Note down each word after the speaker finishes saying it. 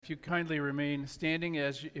If you kindly remain standing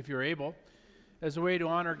if you're able, as a way to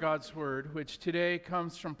honor God's word, which today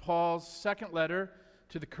comes from Paul's second letter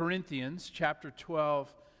to the Corinthians, chapter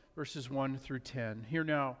 12, verses 1 through 10. Hear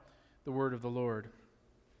now the word of the Lord.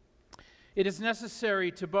 It is necessary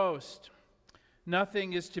to boast.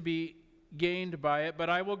 Nothing is to be gained by it, but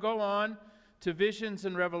I will go on to visions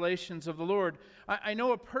and revelations of the Lord. I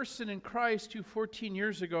know a person in Christ who 14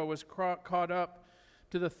 years ago was caught up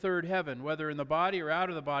to the third heaven. Whether in the body or out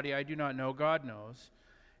of the body, I do not know. God knows.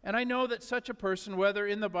 And I know that such a person, whether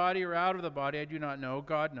in the body or out of the body, I do not know.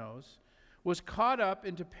 God knows, was caught up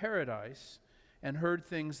into paradise and heard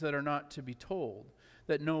things that are not to be told,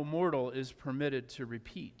 that no mortal is permitted to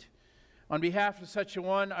repeat. On behalf of such a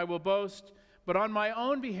one, I will boast, but on my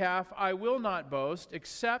own behalf, I will not boast,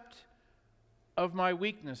 except of my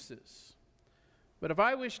weaknesses. But if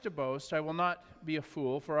I wish to boast, I will not be a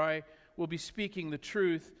fool, for I will be speaking the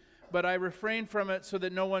truth, but I refrain from it so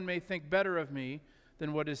that no one may think better of me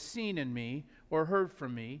than what is seen in me or heard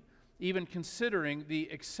from me, even considering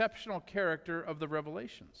the exceptional character of the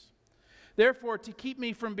revelations. Therefore, to keep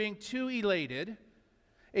me from being too elated,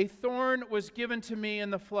 a thorn was given to me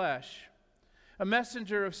in the flesh, a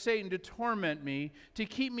messenger of Satan to torment me, to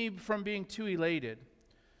keep me from being too elated.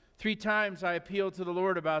 3 times I appealed to the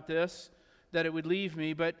Lord about this, that it would leave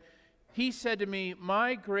me, but He said to me,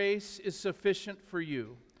 "My grace is sufficient for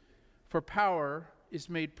you, for power is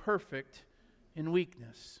made perfect in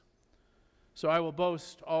weakness. So I will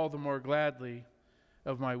boast all the more gladly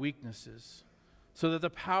of my weaknesses, so that the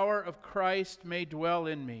power of Christ may dwell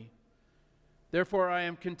in me. Therefore I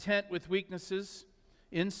am content with weaknesses,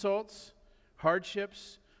 insults,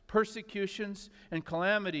 hardships, persecutions, and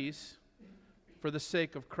calamities for the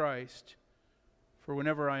sake of Christ. For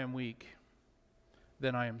whenever I am weak,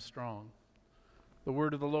 then I am strong." The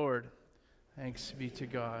word of the Lord. Thanks be to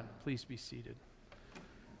God. Please be seated.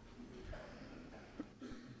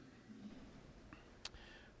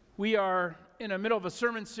 We are in the middle of a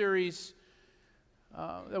sermon series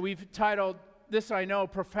that we've titled, "This I Know,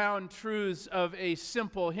 Profound Truths of a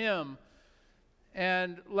Simple Hymn."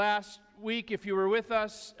 And last week, if you were with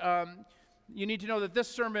us, you need to know that this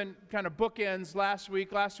sermon kind of bookends last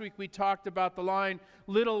week. Last week we talked about the line,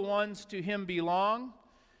 "Little ones to Him belong."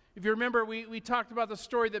 If you remember, we talked about the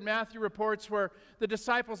story that Matthew reports where the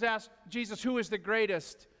disciples asked Jesus, "Who is the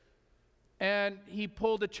greatest?" And He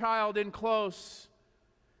pulled a child in close,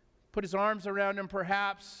 put His arms around him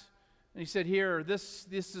perhaps, and He said, "Here, this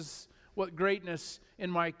is what greatness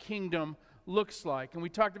in my kingdom looks like." And we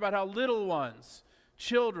talked about how little ones,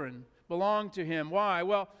 children, belong to Him. Why?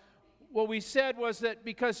 Well, what we said was that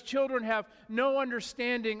because children have no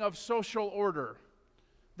understanding of social order.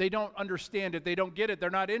 They don't understand it. They don't get it. They're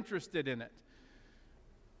not interested in it.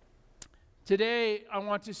 Today, I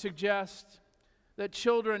want to suggest that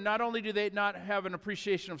children, not only do they not have an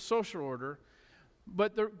appreciation of social order,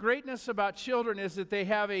 but the greatness about children is that they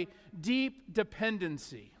have a deep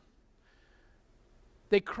dependency.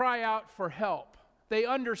 They cry out for help. They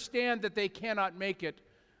understand that they cannot make it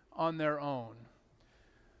on their own.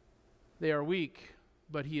 They are weak,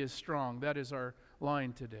 but He is strong. That is our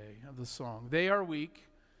line today of the song. They are weak,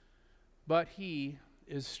 but He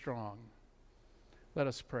is strong. Let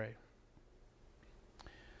us pray.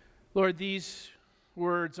 Lord, these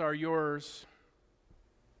words are yours,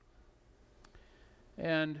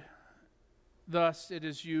 and thus it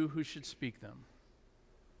is you who should speak them.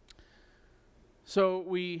 So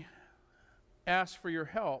we ask for your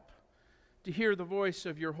help to hear the voice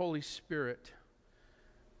of your Holy Spirit,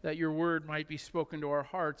 that your word might be spoken to our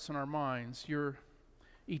hearts and our minds, your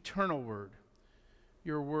eternal word,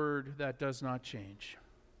 your word that does not change.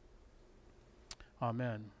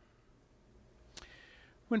 Amen.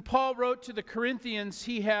 When Paul wrote to the Corinthians,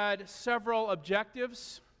 he had several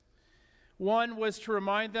objectives. One was to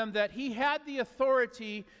remind them that he had the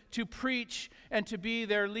authority to preach and to be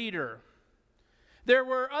their leader. There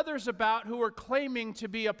were others about who were claiming to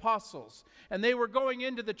be apostles, and they were going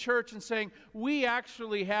into the church and saying, "We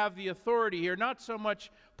actually have the authority here," not so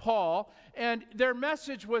much Paul, and their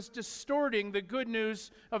message was distorting the good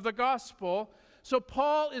news of the gospel. So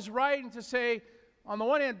Paul is writing to say, on the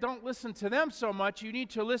one hand, don't listen to them so much, you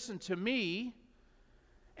need to listen to me.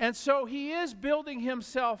 And so he is building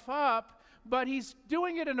himself up, but he's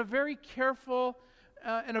doing it in a very careful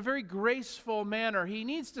in a very graceful manner. He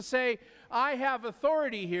needs to say, "I have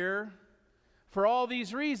authority here for all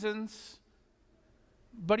these reasons,"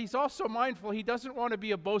 but he's also mindful he doesn't want to be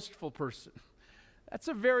a boastful person. That's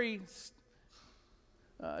a very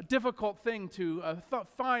difficult thing a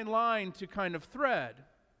fine line to kind of thread.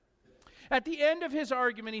 At the end of his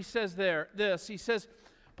argument, he says he says,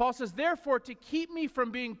 Paul says, therefore, to keep me from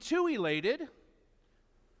being too elated,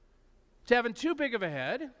 to having too big of a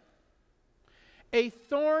head, a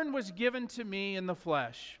thorn was given to me in the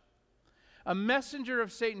flesh, a messenger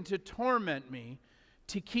of Satan to torment me,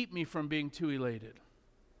 to keep me from being too elated.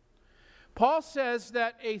 Paul says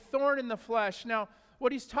that a thorn in the flesh. Now,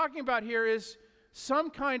 what he's talking about here is some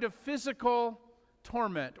kind of physical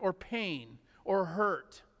torment or pain or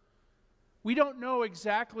hurt. We don't know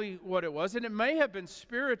exactly what it was, and it may have been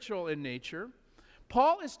spiritual in nature.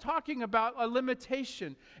 Paul is talking about a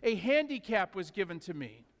limitation. A handicap was given to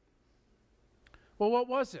me. Well, what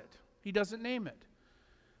was it? He doesn't name it.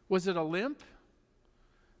 Was it a limp?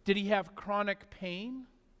 Did he have chronic pain?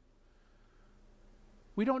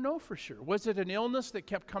 We don't know for sure. Was it an illness that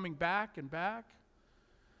kept coming back and back?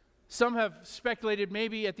 Some have speculated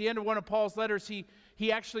maybe at the end of one of Paul's letters, he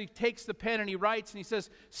actually takes the pen and he writes and he says,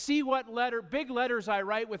 see what big letters I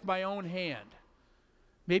write with my own hand.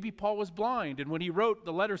 Maybe Paul was blind, and when he wrote,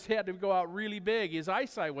 the letters had to go out really big. His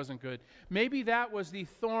eyesight wasn't good. Maybe that was the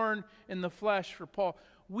thorn in the flesh for Paul.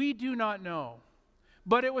 We do not know.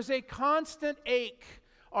 But it was a constant ache,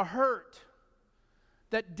 a hurt,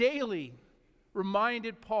 that daily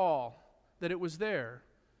reminded Paul that it was there.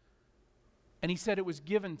 And he said it was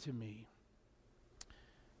given to me.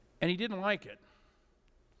 And he didn't like it.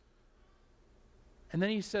 And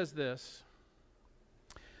then he says this,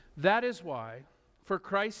 that is why, for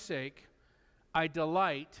Christ's sake, I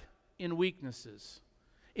delight in weaknesses,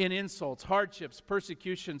 in insults, hardships,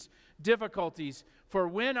 persecutions, difficulties. For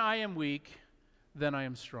when I am weak, then I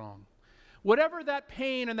am strong. Whatever that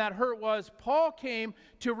pain and that hurt was, Paul came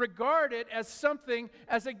to regard it as something,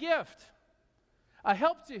 as a gift, a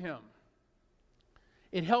help to him.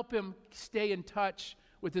 It helped him stay in touch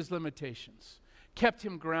with his limitations, kept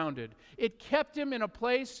him grounded. It kept him in a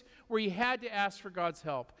place where he had to ask for God's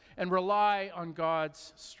help and rely on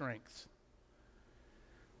God's strength.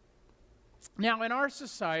 Now, in our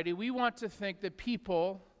society, we want to think that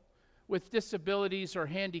people with disabilities or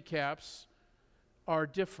handicaps are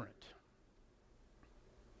different.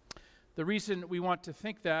 The reason we want to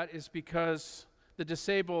think that is because the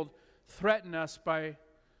disabled threaten us by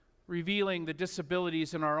revealing the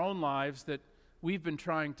disabilities in our own lives that we've been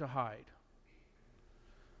trying to hide.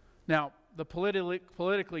 Now, the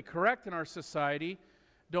politically correct in our society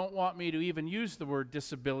don't want me to even use the word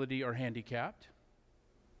disability or handicapped.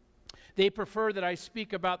 They prefer that I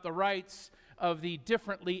speak about the rights of the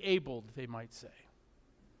differently abled, they might say.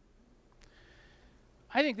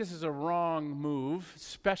 I think this is a wrong move,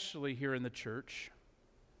 especially here in the church,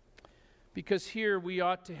 because here we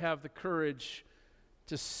ought to have the courage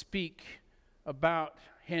to speak about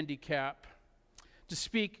handicap, to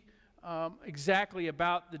speak exactly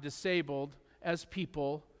about the disabled as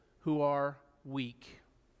people who are weak.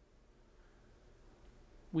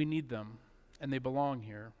 We need them, and they belong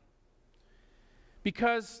here.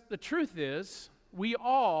 Because the truth is, we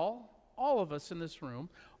all of us in this room,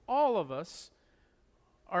 all of us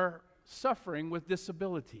are suffering with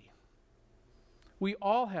disability. We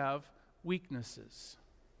all have weaknesses.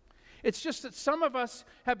 It's just that some of us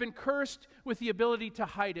have been cursed with the ability to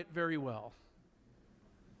hide it very well.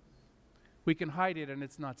 We can hide it and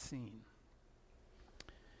it's not seen.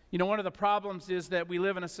 You know, one of the problems is that we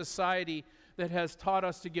live in a society that has taught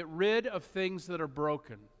us to get rid of things that are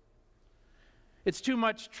broken. It's too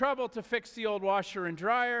much trouble to fix the old washer and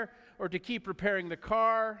dryer or to keep repairing the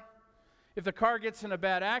car. If the car gets in a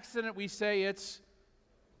bad accident, we say it's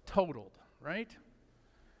totaled, right?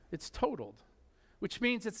 It's totaled, which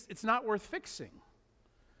means it's not worth fixing.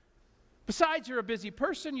 Besides, you're a busy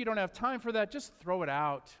person, you don't have time for that, just throw it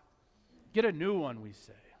out. Get a new one, we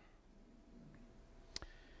say.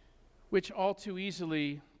 Which all too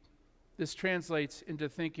easily, this translates into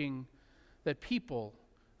thinking that people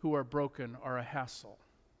who are broken are a hassle.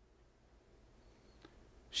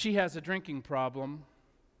 She has a drinking problem.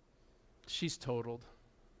 She's totaled.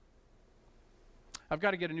 I've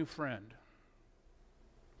got to get a new friend.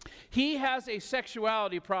 He has a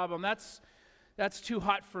sexuality problem. That's too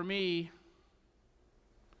hot for me.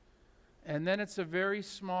 And then it's a very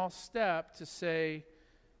small step to say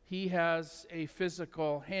he has a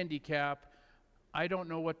physical handicap. I don't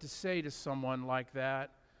know what to say to someone like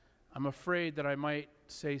that. I'm afraid that I might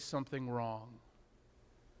say something wrong.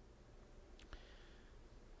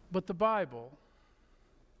 But the Bible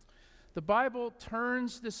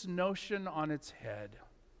turns this notion on its head.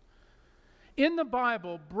 In the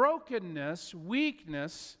Bible, brokenness,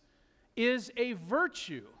 weakness is a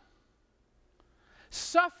virtue.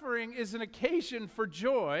 Suffering is an occasion for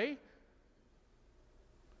joy.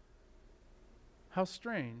 How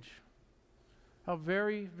strange. How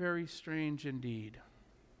very, very strange indeed.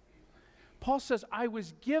 Paul says, I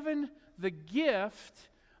was given the gift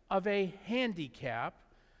of a handicap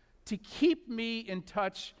to keep me in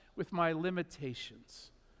touch with my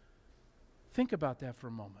limitations. Think about that for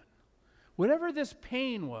a moment. Whatever this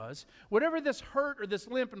pain was, whatever this hurt or this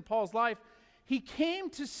limp in Paul's life, he came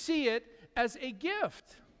to see it as a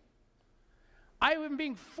gift. I am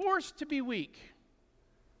being forced to be weak.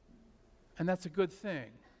 And that's a good thing,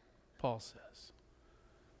 Paul says.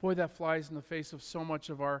 Boy, that flies in the face of so much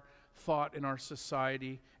of our thought in our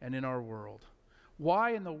society and in our world.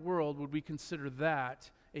 Why in the world would we consider that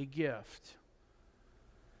a gift?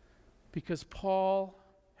 Because Paul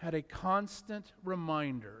had a constant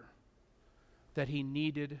reminder that he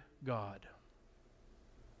needed God.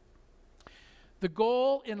 The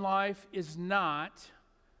goal in life is not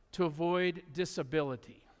to avoid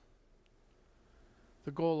disability.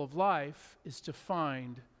 The goal of life is to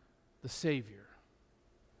find the Savior.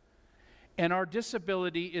 And our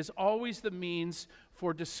disability is always the means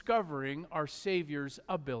for discovering our Savior's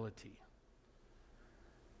ability.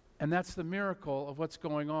 And that's the miracle of what's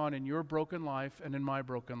going on in your broken life and in my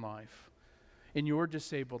broken life, in your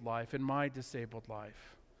disabled life, in my disabled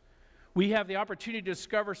life. We have the opportunity to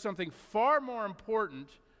discover something far more important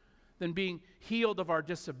than being healed of our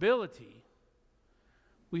disability.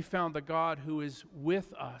 We found the God who is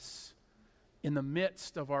with us in the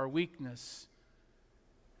midst of our weakness.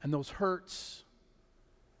 And those hurts,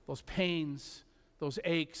 those pains, those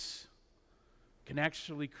aches can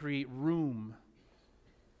actually create room,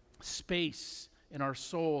 space in our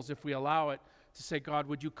souls if we allow it to say, God,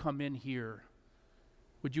 would you come in here?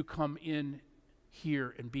 Would you come in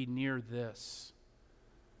here and be near this?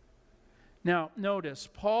 Now, notice,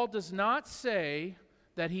 Paul does not say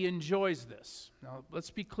that he enjoys this. Now, let's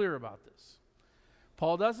be clear about this.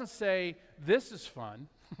 Paul doesn't say, this is fun.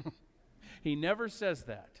 He never says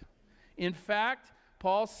that. In fact,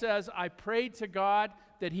 Paul says, I prayed to God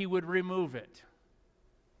that he would remove it,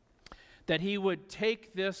 that he would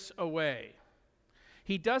take this away.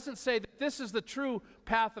 He doesn't say that this is the true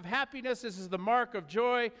path of happiness, this is the mark of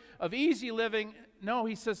joy, of easy living. No,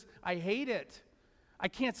 he says, I hate it. I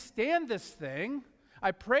can't stand this thing.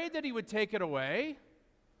 I prayed that he would take it away.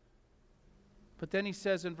 But then he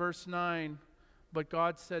says in verse 9, but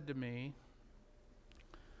God said to me,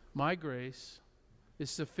 my grace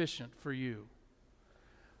is sufficient for you.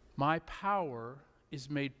 My power is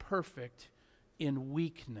made perfect in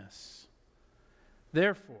weakness.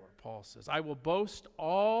 Therefore, Paul says, I will boast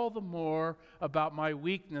all the more about my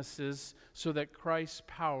weaknesses so that Christ's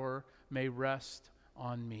power may rest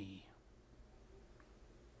on me.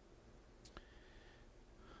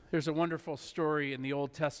 There's a wonderful story in the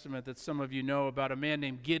Old Testament that some of you know about a man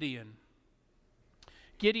named Gideon.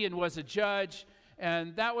 Gideon was a judge,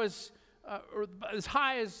 and that was as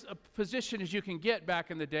high as a position as you can get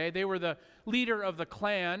back in the day. They were the leader of the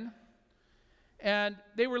clan, and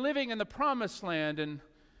they were living in the promised land, and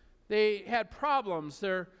they had problems.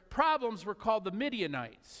 Their problems were called the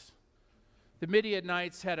Midianites. The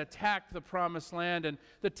Midianites had attacked the promised land, and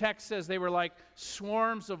the text says they were like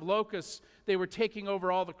swarms of locusts. They were taking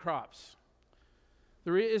over all the crops.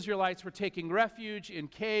 The Israelites were taking refuge in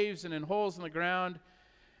caves and in holes in the ground,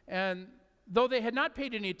 and though they had not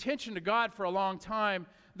paid any attention to God for a long time,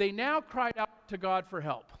 they now cried out to God for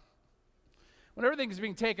help. When everything's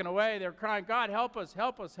being taken away, they're crying, God, help us,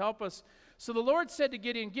 help us, help us. So the Lord said to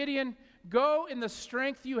Gideon, Gideon, go in the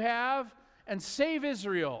strength you have and save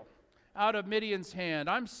Israel out of Midian's hand.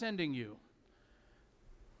 I'm sending you.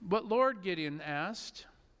 But Lord, Gideon asked,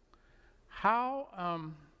 how,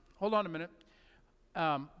 hold on a minute,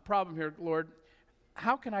 problem here, Lord,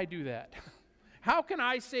 how can I do that? How can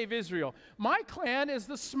I save Israel? My clan is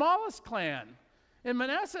the smallest clan in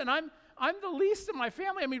Manasseh, and I'm the least in my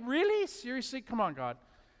family. I mean, really? Seriously? Come on, God.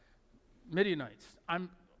 Midianites. I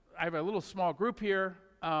have a little small group here.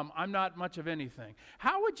 I'm not much of anything.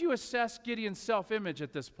 How would you assess Gideon's self-image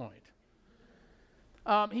at this point?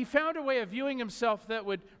 He found a way of viewing himself that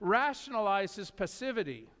would rationalize his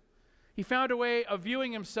passivity. He found a way of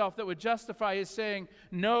viewing himself that would justify his saying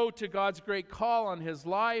no to God's great call on his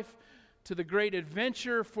life, to the great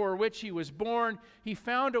adventure for which he was born. He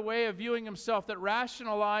found a way of viewing himself that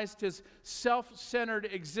rationalized his self-centered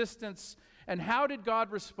existence. And how did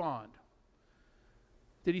God respond?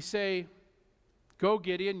 Did he say, go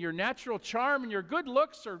Gideon, your natural charm and your good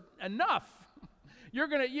looks are enough.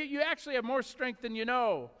 You actually have more strength than you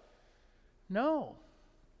know. No,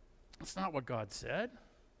 that's not what God said.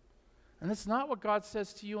 And that's not what God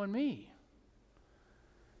says to you and me.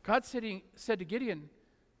 God said to Gideon,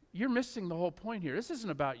 you're missing the whole point here. This isn't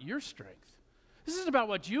about your strength. This isn't about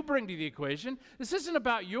what you bring to the equation. This isn't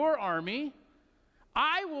about your army.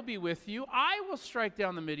 I will be with you. I will strike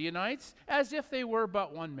down the Midianites as if they were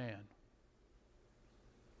but one man.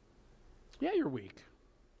 Yeah, you're weak,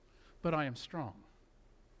 but I am strong.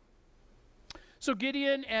 So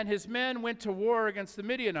Gideon and his men went to war against the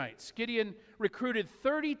Midianites. Gideon recruited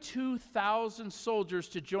 32,000 soldiers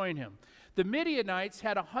to join him. The Midianites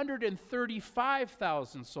had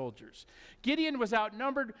 135,000 soldiers. Gideon was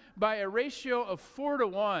outnumbered by a ratio of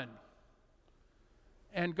 4-1.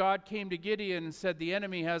 And God came to Gideon and said, the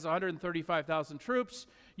enemy has 135,000 troops.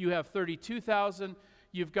 You have 32,000.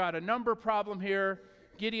 You've got a number problem here.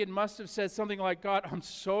 Gideon must have said something like, God, I'm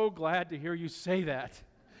so glad to hear you say that.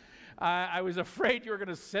 I was afraid you were going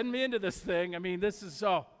to send me into this thing. I mean, this is,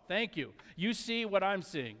 oh, thank you. You see what I'm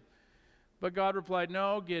seeing. But God replied,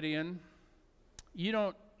 no, Gideon, you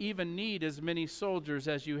don't even need as many soldiers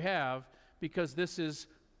as you have because this is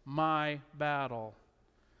my battle.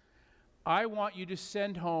 I want you to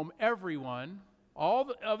send home everyone, of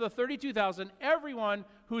the 32,000, everyone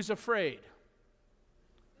who's afraid.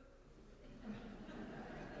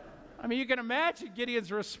 I mean, you can imagine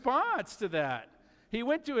Gideon's response to that. He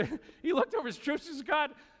looked over his troops and said,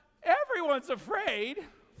 God, everyone's afraid.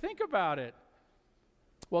 Think about it.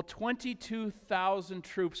 Well, 22,000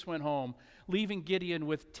 troops went home, leaving Gideon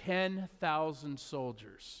with 10,000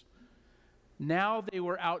 soldiers. Now they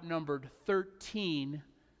were outnumbered 13-1.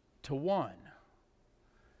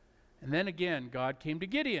 And then again, God came to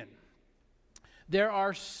Gideon. There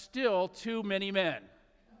are still too many men.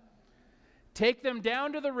 Take them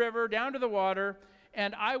down to the river, down to the water,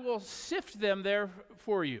 and I will sift them there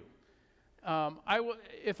for you.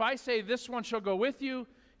 If I say this one shall go with you,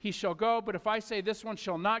 he shall go. But if I say this one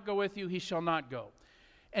shall not go with you, he shall not go.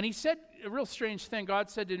 And he said a real strange thing. God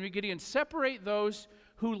said to Gideon, separate those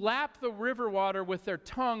who lap the river water with their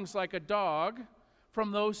tongues like a dog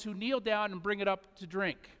from those who kneel down and bring it up to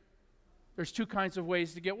drink. There's two kinds of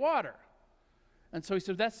ways to get water. And so he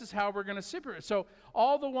said, this is how we're going to separate. So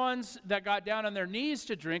all the ones that got down on their knees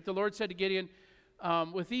to drink, the Lord said to Gideon,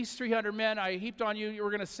 with these 300 men I heaped on you, you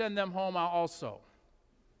were going to send them home also.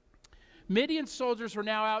 Midian soldiers were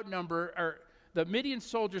now outnumbered, or the Midian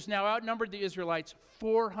soldiers now outnumbered the Israelites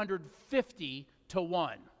 450-1.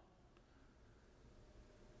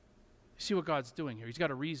 See what God's doing here. He's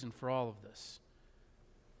got a reason for all of this.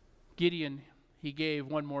 Gideon, he gave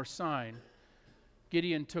one more sign.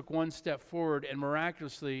 Gideon took one step forward and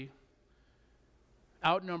miraculously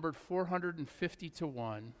outnumbered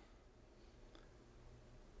 450-1.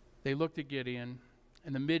 They looked at Gideon,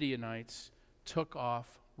 and the Midianites took off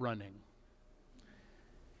running.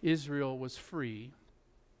 Israel was free,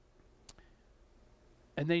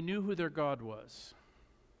 and they knew who their God was.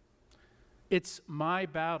 It's my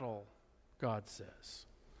battle, God says.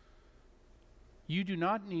 You do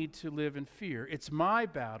not need to live in fear. It's my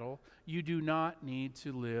battle. You do not need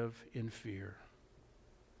to live in fear.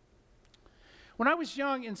 When I was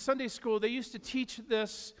young in Sunday school, they used to teach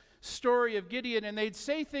this story of Gideon, and they'd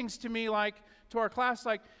say things to me like, to our class,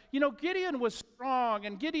 like, you know, Gideon was strong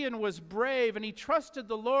and Gideon was brave and he trusted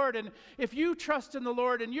the Lord, and if you trust in the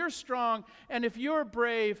Lord and you're strong and if you're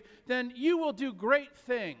brave, then you will do great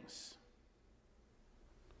things.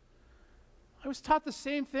 I was taught the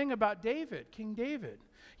same thing about David, King David.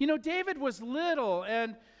 You know, David was little,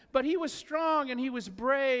 but he was strong and he was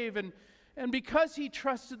brave, and because he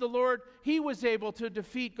trusted the Lord, he was able to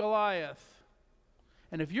defeat Goliath.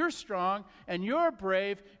 And if you're strong and you're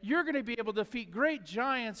brave, you're going to be able to defeat great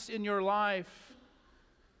giants in your life.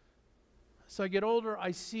 As I get older,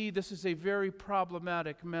 I see this is a very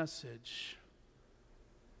problematic message.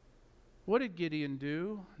 What did Gideon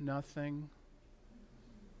do? Nothing.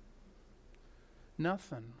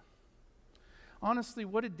 Nothing. Honestly,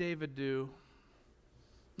 what did David do?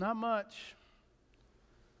 Not much.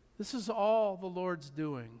 This is all the Lord's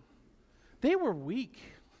doing. They were weak.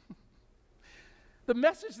 The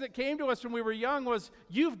message that came to us when we were young was,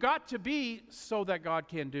 you've got to be so that God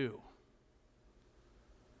can do.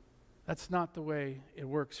 That's not the way it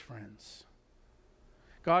works, friends.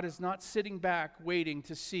 God is not sitting back waiting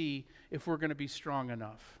to see if we're going to be strong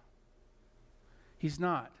enough. He's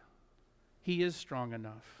not. He is strong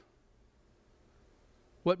enough.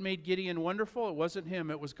 What made Gideon wonderful? It wasn't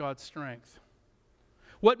him, it was God's strength.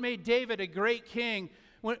 What made David a great king?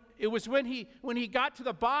 It was when he got to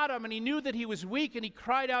the bottom and he knew that he was weak and he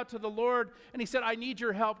cried out to the Lord and he said, I need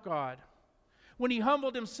your help, God. When he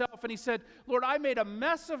humbled himself and he said, Lord, I made a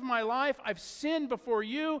mess of my life. I've sinned before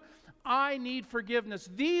you. I need forgiveness.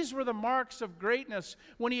 These were the marks of greatness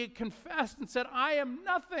when he had confessed and said, I am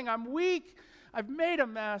nothing. I'm weak. I've made a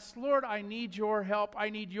mess. Lord, I need your help.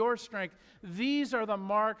 I need your strength. These are the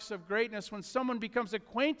marks of greatness when someone becomes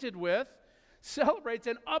acquainted with celebrates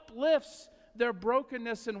and uplifts their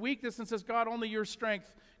brokenness and weakness and says, God, only your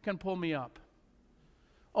strength can pull me up.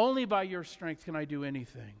 Only by your strength can I do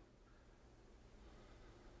anything.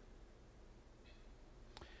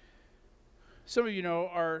 Some of you know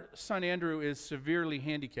our son Andrew is severely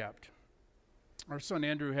handicapped. Our son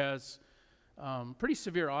Andrew has pretty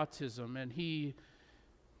severe autism, and he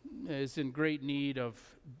is in great need of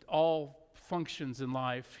all functions in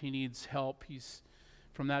life. He needs help. He's,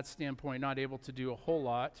 from that standpoint, not able to do a whole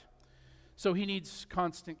lot. So he needs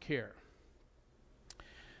constant care.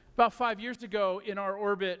 About 5 years ago, in our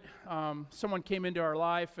orbit, someone came into our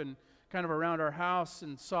life and kind of around our house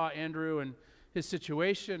and saw Andrew and his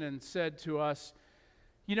situation and said to us,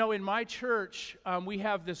 you know, in my church, we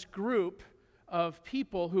have this group of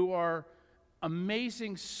people who are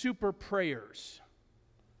amazing super prayers.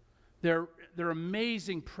 They're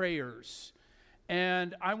amazing prayers.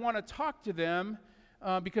 And I want to talk to them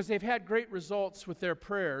because they've had great results with their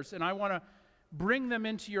prayers. And I want to bring them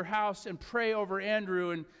into your house and pray over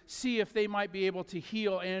Andrew and see if they might be able to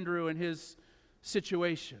heal Andrew and his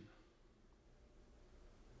situation.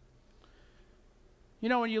 You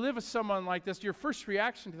know, when you live with someone like this, your first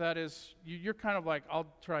reaction to that is you're kind of like, I'll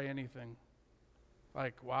try anything.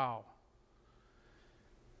 Like, wow.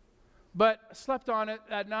 But I slept on it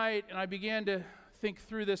that night, and I began to think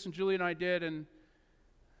through this, and Julie and I did, and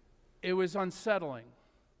it was unsettling.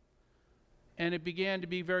 And it began to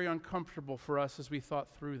be very uncomfortable for us as we thought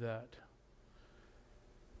through that.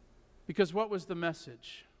 Because what was the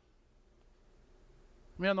message?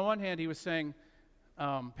 I mean, on the one hand, he was saying,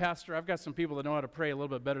 Pastor, I've got some people that know how to pray a little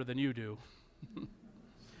bit better than you do.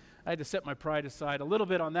 I had to set my pride aside a little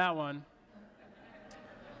bit on that one.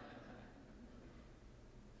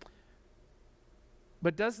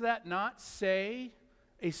 But does that not say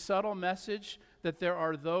a subtle message that there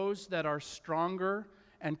are those that are stronger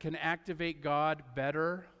and can activate God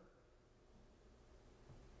better?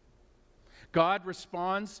 God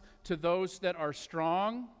responds to those that are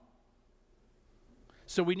strong,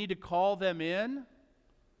 so we need to call them in.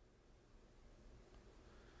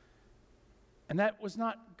 And that was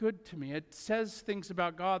not good to me. It says things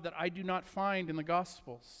about God that I do not find in the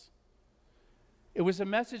Gospels. It was a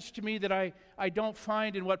message to me that I don't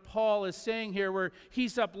find in what Paul is saying here, where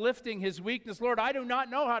he's uplifting his weakness. Lord, I do not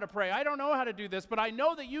know how to pray. I don't know how to do this, but I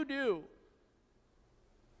know that you do.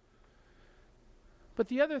 But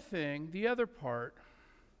the other thing, the other part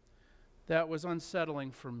that was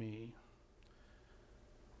unsettling for me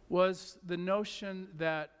was the notion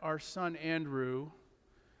that our son Andrew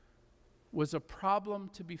was a problem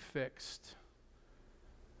to be fixed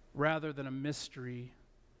rather than a mystery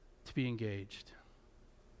to be engaged.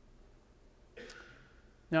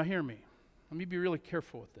 Now hear me. Let me be really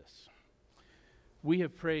careful with this. We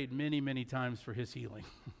have prayed many, many times for his healing.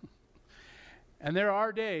 And there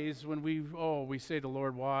are days when we say to the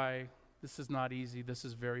Lord, why? This is not easy. This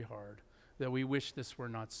is very hard. That we wish this were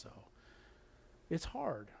not so. It's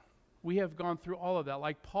hard. We have gone through all of that.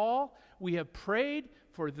 Like Paul, we have prayed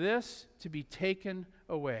for this to be taken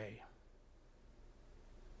away.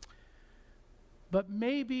 But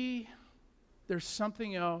maybe there's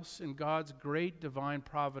something else in God's great divine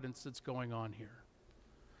providence that's going on here.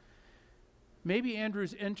 Maybe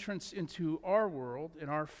Andrew's entrance into our world, in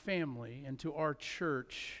our family, into our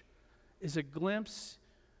church, is a glimpse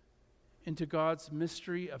into God's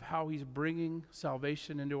mystery of how he's bringing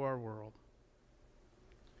salvation into our world.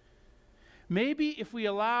 Maybe if we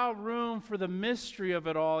allow room for the mystery of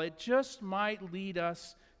it all, it just might lead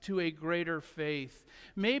us to a greater faith.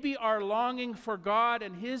 Maybe our longing for God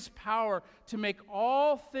and his power to make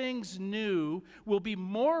all things new will be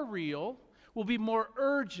more real, will be more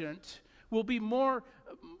urgent, will be more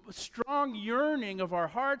strong yearning of our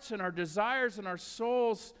hearts and our desires and our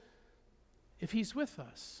souls if he's with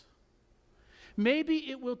us. Maybe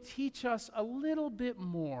it will teach us a little bit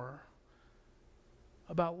more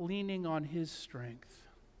about leaning on his strength,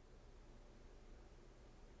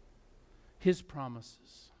 his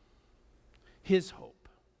promises, his hope,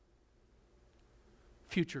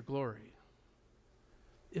 future glory.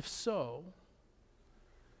 If so,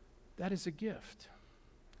 that is a gift.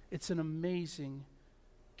 It's an amazing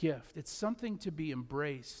gift. It's something to be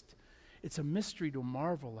embraced. It's a mystery to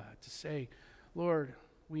marvel at, to say, Lord,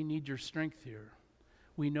 we need your strength here.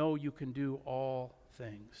 We know you can do all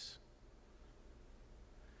things.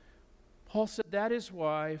 Paul said, that is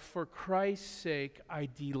why, for Christ's sake, I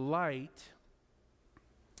delight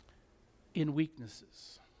in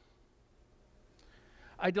weaknesses.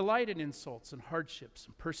 I delight in insults and hardships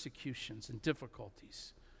and persecutions and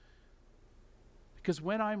difficulties. Because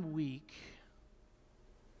when I'm weak,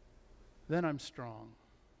 then I'm strong.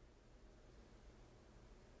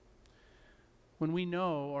 when we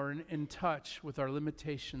know or in touch with our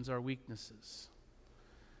limitations, our weaknesses,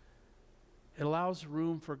 it allows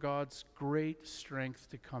room for God's great strength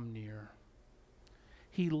to come near.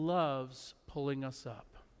 He loves pulling us up.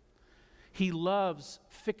 He loves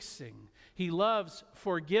fixing. He loves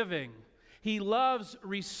forgiving. He loves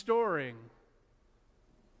restoring.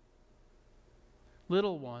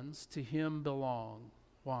 Little ones to Him belong.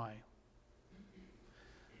 Why?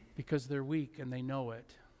 Because they're weak and they know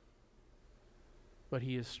it. But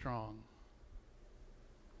He is strong.